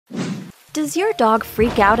Does your dog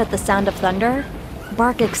freak out at the sound of thunder?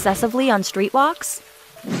 Bark excessively on street walks?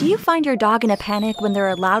 Do you find your dog in a panic when there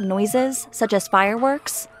are loud noises, such as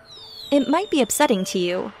fireworks? It might be upsetting to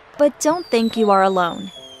you, but don't think you are alone.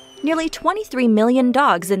 Nearly 23 million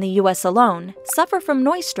dogs in the US alone suffer from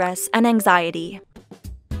noise stress and anxiety.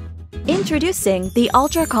 Introducing the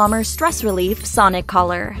Ultra Calmer Stress Relief Sonic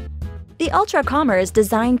Collar. The Ultra Calmer is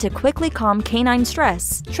designed to quickly calm canine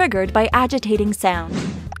stress triggered by agitating sound.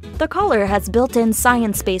 The collar has built-in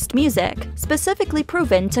science-based music, specifically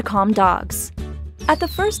proven to calm dogs. At the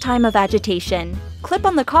first time of agitation, clip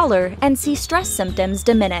on the collar and see stress symptoms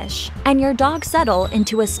diminish, and your dog settle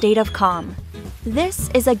into a state of calm.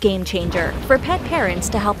 This is a game changer for pet parents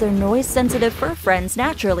to help their noise-sensitive fur friends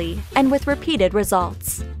naturally and with repeated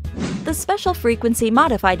results. The special frequency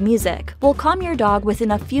modified music will calm your dog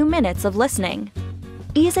within a few minutes of listening.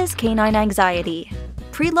 Eases canine anxiety.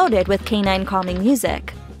 Preloaded with canine calming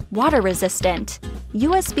music. Water resistant.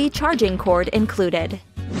 USB charging cord included.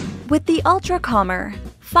 With the Ultra Calmer,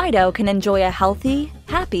 Fido can enjoy a healthy,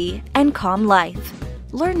 happy, and calm life.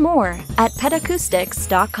 Learn more at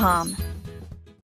petacoustics.com.